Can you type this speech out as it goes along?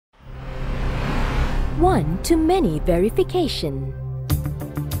one-to-many verification.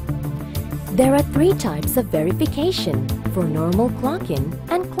 There are three types of verification for normal clock-in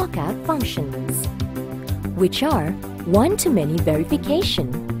and clock-out functions, which are one-to-many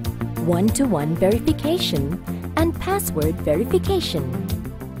verification, one-to-one verification, and password verification.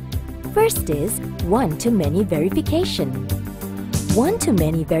 First is one-to-many verification.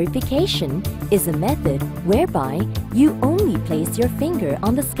 One-to-many verification is a method whereby you only place your finger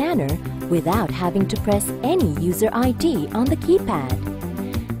on the scanner without having to press any user ID on the keypad.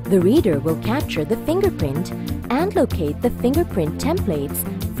 The reader will capture the fingerprint and locate the fingerprint templates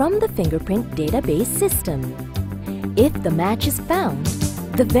from the fingerprint database system. If the match is found,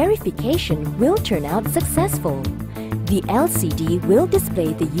 the verification will turn out successful. The LCD will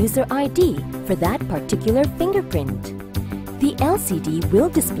display the user ID for that particular fingerprint. The LCD will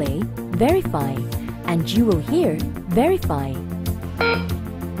display Verify, and you will hear Verify.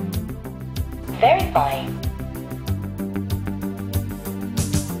 Verify.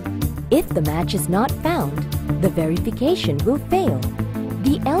 If the match is not found, the verification will fail.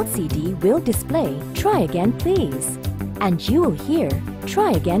 The LCD will display Try again please, and you will hear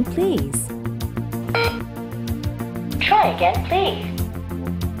Try again please. Try again please.